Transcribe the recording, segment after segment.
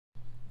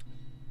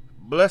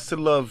Blessed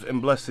love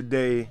and blessed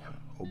day,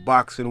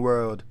 boxing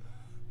world,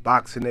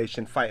 boxing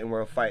nation, fighting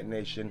world, fighting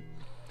nation.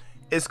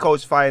 It's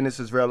Coach Fire and this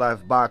is real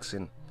life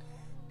boxing.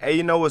 Hey,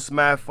 you know what's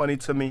mad funny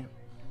to me?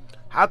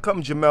 How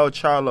come Jermell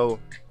Charlo,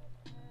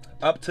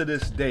 up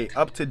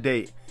to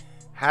date,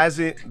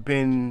 hasn't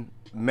been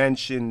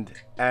mentioned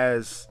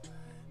as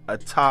a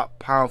top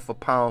pound for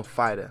pound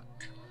fighter?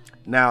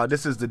 Now,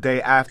 this is the day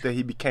after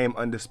he became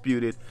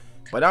undisputed,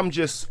 but I'm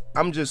just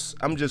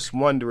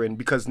wondering,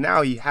 because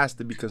now he has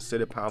to be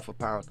considered pound for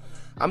pound.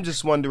 I'm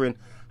just wondering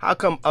how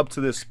come up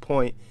to this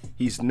point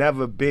he's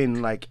never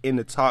been like in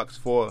the talks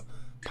for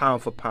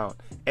pound for pound.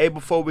 Hey,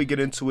 before we get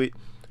into it,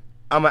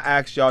 I'm gonna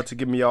ask y'all to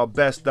give me y'all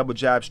best double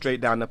jab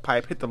straight down the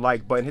pipe. Hit the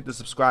like button, hit the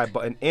subscribe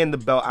button, and the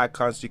bell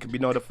icon so you can be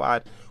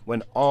notified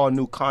when all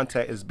new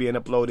content is being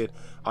uploaded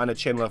on the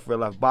channel of Real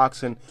Life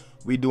Boxing.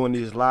 We doing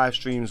these live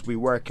streams, we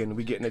working,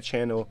 we getting the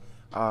channel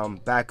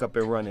back up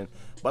and running.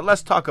 But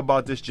let's talk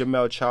about this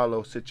Jermell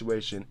Charlo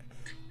situation.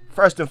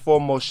 First and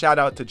foremost, shout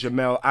out to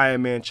Jermell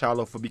Iron Man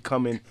Charlo for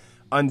becoming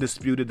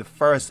undisputed, the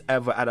first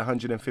ever at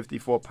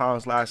 154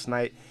 pounds last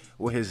night,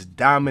 with his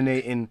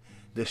dominating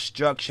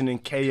destruction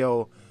and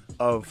KO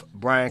of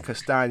Brian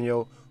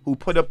Castano, who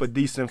put up a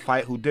decent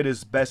fight, who did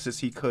his best as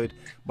he could,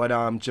 but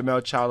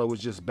Jermell Charlo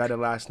was just better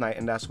last night,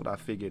 and that's what I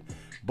figured.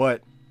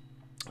 But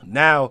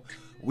now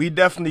we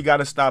definitely got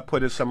to start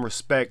putting some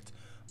respect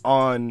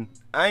on,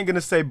 I ain't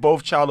gonna say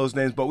both Charlo's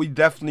names, but we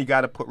definitely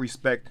got to put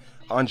respect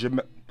on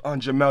Jermell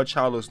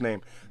Charlo's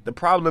name. The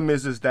problem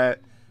is that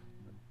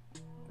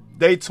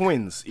they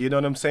twins, you know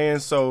what I'm saying?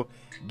 So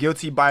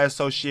guilty by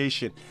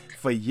association.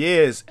 For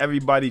years,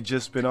 everybody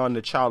just been on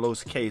the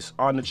Charlo's case.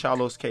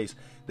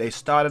 They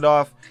started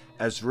off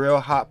as real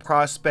hot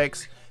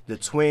prospects, the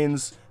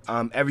twins,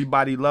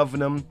 everybody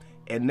loving them,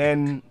 and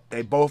then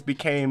they both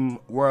became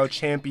world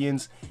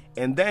champions.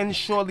 And then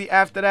shortly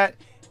after that,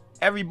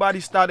 everybody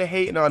started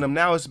hating on them.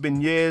 Now it's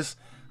been years.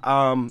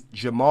 Jermell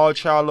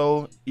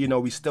Charlo, you know,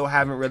 we still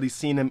haven't really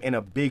seen him in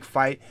a big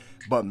fight.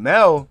 But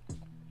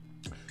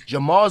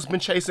Jermell's been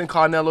chasing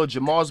Canelo.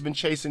 Jermell's been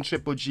chasing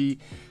Triple G.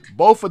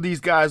 Both of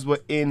these guys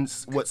were in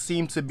what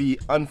seemed to be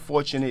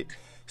unfortunate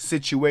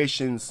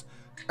situations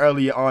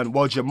earlier on.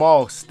 Well,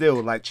 Jermell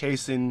still like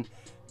chasing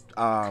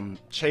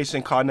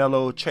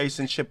Canelo,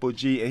 chasing Triple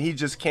G, and he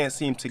just can't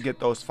seem to get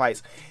those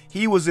fights.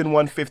 He was in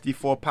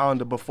 154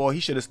 pounder before. He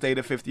should have stayed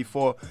at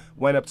 54,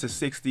 went up to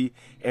 60,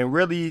 and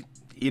really,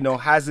 you know,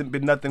 hasn't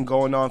been nothing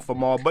going on for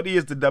Maul, but he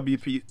is the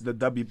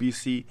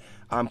WBC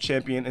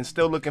champion and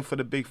still looking for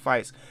the big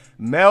fights.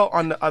 Mel,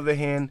 on the other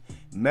hand,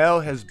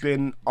 Mel has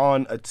been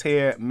on a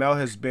tear. Mel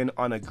has been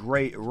on a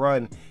great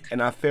run, and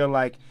I feel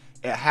like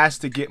it has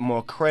to get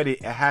more credit.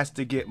 It has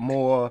to get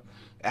more.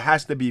 It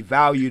has to be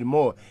valued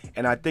more,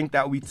 and I think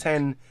that we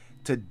tend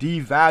to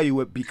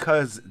devalue it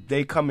because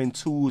they come in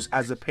twos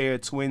as a pair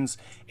of twins,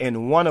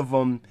 and one of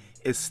them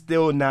is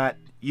still not,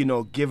 you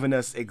know, giving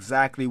us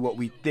exactly what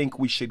we think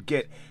we should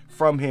get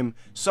from him.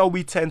 So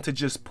we tend to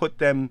just put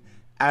them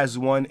as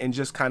one and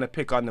just kind of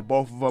pick on the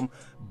both of them.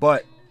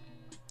 But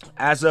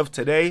as of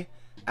today,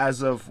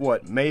 as of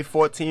what, May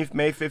 14th,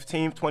 May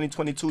 15th,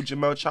 2022,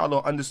 Jermell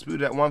Charlo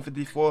undisputed at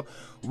 154.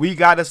 We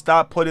got to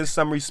stop putting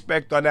some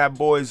respect on that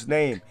boy's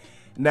name.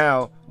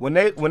 Now, when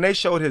they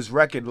showed his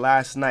record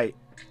last night,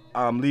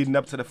 leading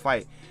up to the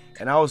fight,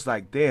 and I was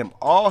like, damn,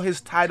 all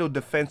his title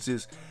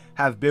defenses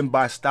have been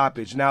by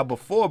stoppage. Now,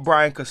 before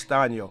Brian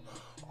Castano,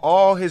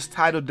 all his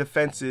title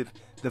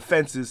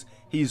defenses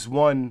he's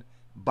won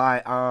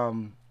by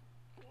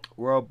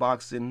World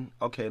Boxing.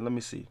 Okay, let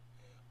me see.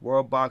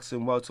 World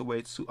Boxing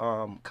Welterweight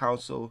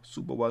Council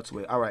Super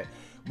Welterweight. All right,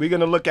 we're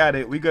gonna look at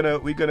it. We're gonna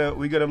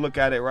look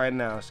at it right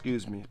now.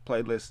 Excuse me,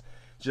 playlist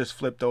just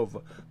flipped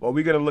over. But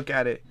we're gonna look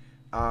at it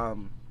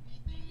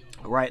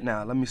right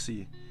now. Let me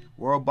see.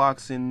 World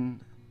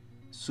Boxing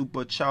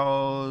Super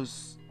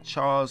Charles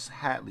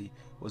Hatley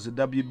was a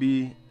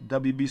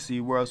WBC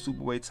World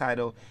Superweight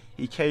title.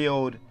 He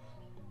KO'd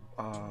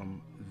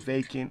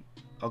vacant.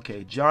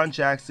 Okay, John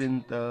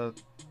Jackson, the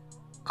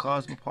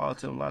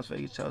Cosmopolitan Las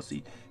Vegas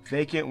Chelsea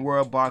vacant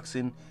World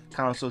Boxing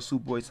Council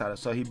Superweight title.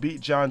 So he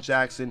beat John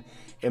Jackson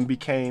and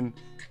became,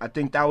 I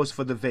think that was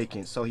for the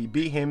vacant. So he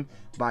beat him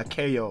by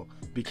KO,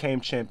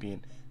 became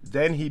champion.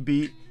 Then he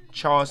beat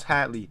Charles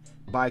Hatley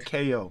by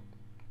KO.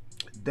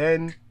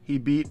 Then he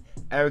beat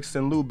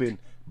Erickson Lubin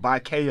by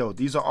KO.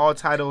 These are all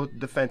title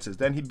defenses.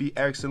 Then he beat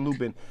Erickson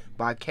Lubin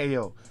by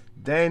KO.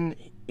 Then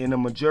in a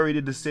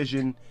majority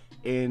decision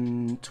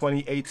in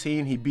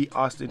 2018, he beat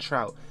Austin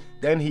Trout.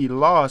 Then he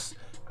lost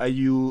a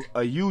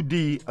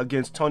UD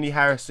against Tony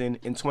Harrison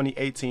in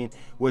 2018,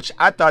 which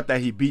I thought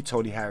that he beat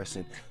Tony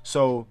Harrison.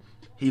 So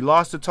he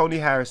lost to Tony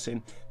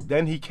Harrison.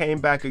 Then he came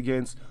back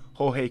against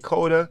Jorge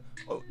Cota.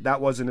 That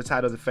wasn't a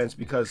title defense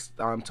because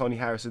Tony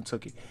Harrison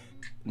took it.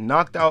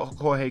 Knocked out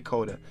Jorge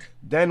Cota.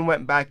 Then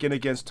went back in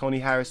against Tony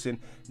Harrison.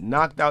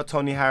 Knocked out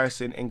Tony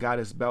Harrison and got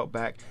his belt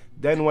back.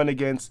 Then went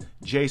against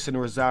Jason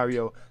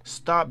Rosario.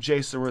 Stopped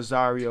Jason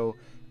Rosario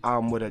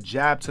with a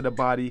jab to the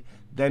body.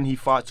 Then he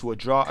fought to a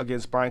draw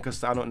against Brian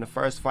Castano in the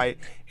first fight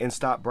and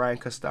stopped Brian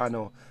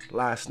Castano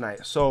last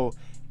night. So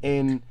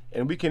and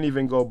we can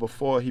even go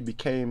before he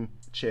became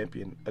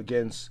champion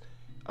against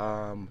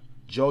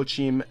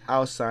Joachim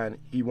Alcine.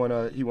 He won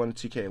a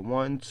TK.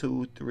 1,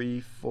 2,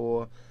 3,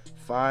 4,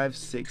 5,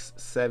 6,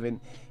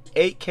 7,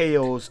 8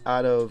 KOs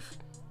out of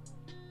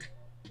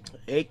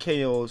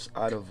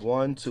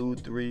 1, 2,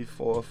 3,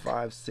 4,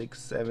 5, 6,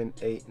 7,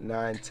 8,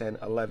 9, 10,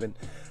 11.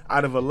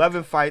 Out of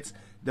 11 fights,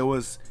 there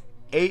was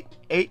 8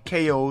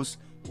 KOs.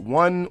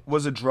 One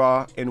was a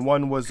draw, and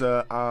one was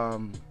a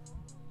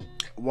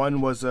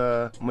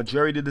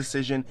majority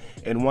decision,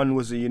 and one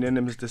was a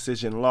unanimous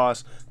decision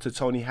loss to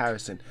Tony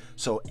Harrison.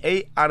 So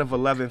 8 out of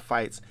 11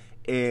 fights,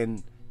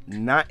 and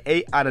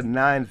 8 out of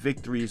 9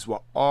 victories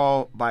were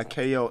all by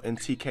KO and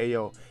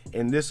TKO,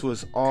 and this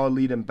was all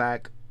leading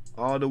back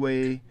all the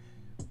way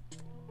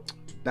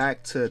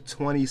back to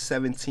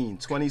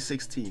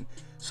 2016.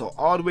 So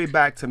all the way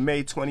back to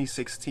May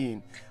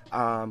 2016.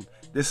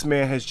 This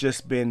man has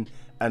just been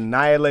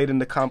annihilating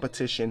the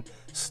competition,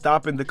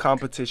 stopping the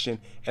competition,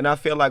 and I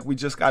feel like we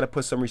just got to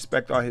put some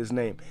respect on his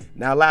name.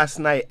 Now, last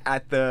night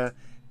at the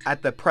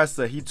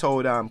presser, he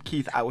told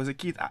Keith, was it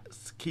Keith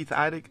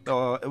Idek?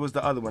 Or it was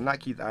the other one, not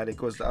Keith Idek,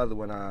 it was the other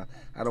one. I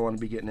don't want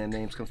to be getting their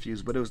names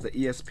confused, but it was the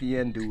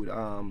ESPN dude.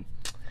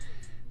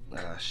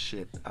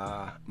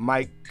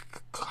 Mike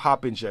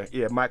Coppinger.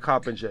 Yeah, Mike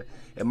Coppinger.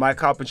 And Mike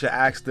Coppinger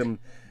asked him,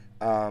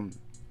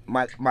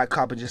 Mike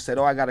Coppinger said,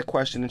 "Oh, I got a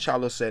question." And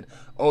Charlo said,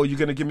 "Oh, you're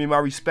going to give me my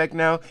respect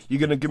now? You're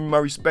going to give me my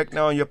respect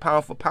now on your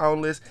pound for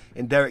pound list?"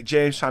 And Derek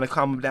James trying to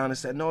calm him down and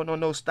said,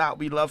 No, stop.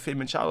 We love him.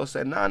 And Charlo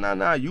said,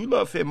 Nah, you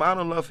love him. I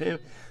don't love him.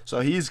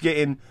 So he's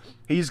getting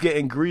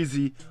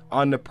greasy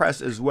on the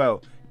press as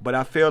well. But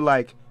I feel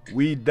like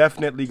we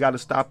definitely got to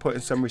stop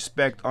putting some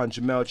respect on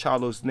Jermell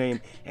Charlo's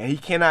name. And he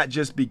cannot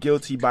just be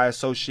guilty by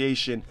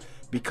association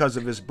because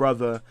of his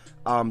brother,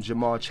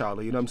 Jermell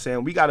Charlo. You know what I'm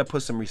saying? We got to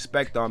put some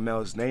respect on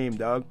Mel's name,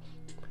 dog.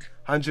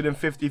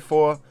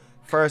 154,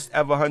 first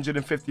ever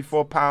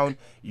 154 pound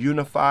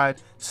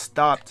unified,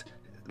 stopped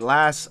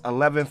last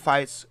 11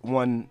 fights,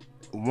 won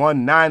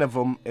 9 of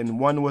them, and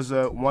one was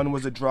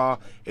a draw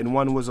and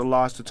one was a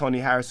loss to Tony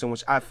Harrison,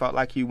 which I felt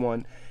like he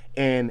won,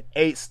 and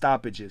 8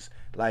 stoppages.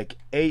 Like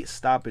 8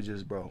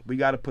 stoppages, bro. We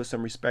got to put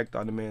some respect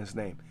on the man's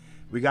name.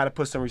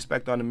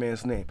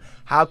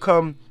 How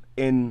come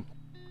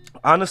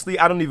honestly,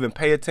 I don't even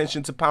pay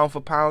attention to pound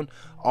for pound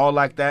all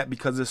like that,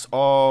 because it's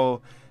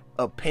all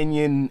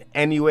opinion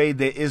anyway.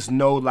 There is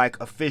no like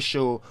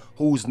official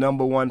who's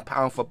 #1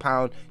 pound for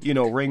pound. You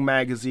know, Ring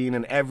Magazine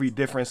and every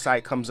different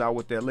site comes out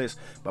with their list.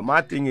 But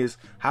my thing is,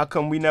 how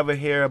come we never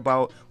hearing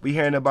about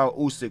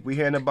Usyk, we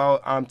hearing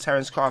about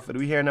Terrence Crawford,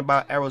 we hearing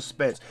about Errol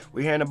Spence,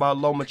 we hearing about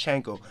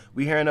Lomachenko,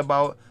 we hearing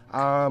about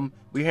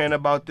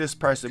this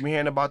person, we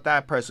hearing about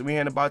that person, we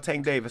hearing about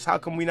Tank Davis? How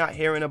come we not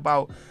hearing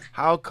about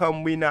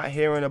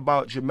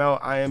Jermell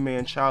Iron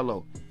Man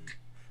Charlo?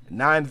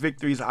 9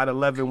 victories out of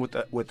 11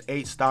 with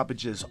 8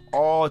 stoppages,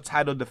 all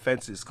title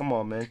defenses. Come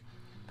on,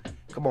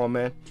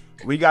 man.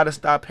 We got to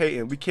stop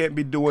hating. We can't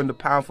be doing the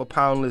pound for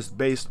pound list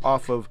based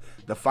off of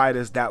the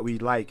fighters that we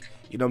like,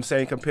 you know what I'm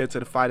saying, compared to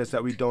the fighters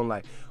that we don't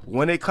like.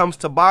 When it comes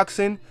to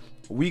boxing,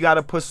 we got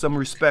to put some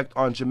respect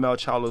on Jermell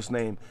Charlo's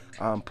name,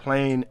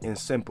 plain and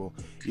simple.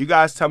 You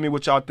guys tell me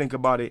what y'all think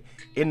about it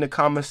in the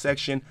comment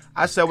section.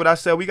 I said what I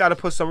said. We got to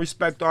put some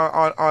respect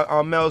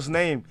on Mel's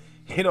name.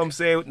 You know what I'm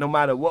saying? No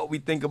matter what we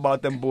think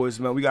about them boys,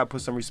 man, we got to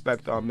put some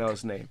respect on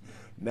Mel's name.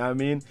 You know what I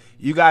mean?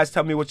 You guys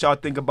tell me what y'all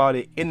think about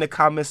it in the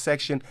comment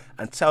section.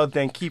 Until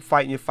then, keep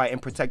fighting your fight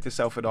and protect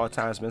yourself at all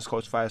times, man. It's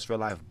Coach Fighters Real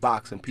Life.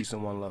 Boxing. Peace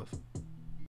and one love.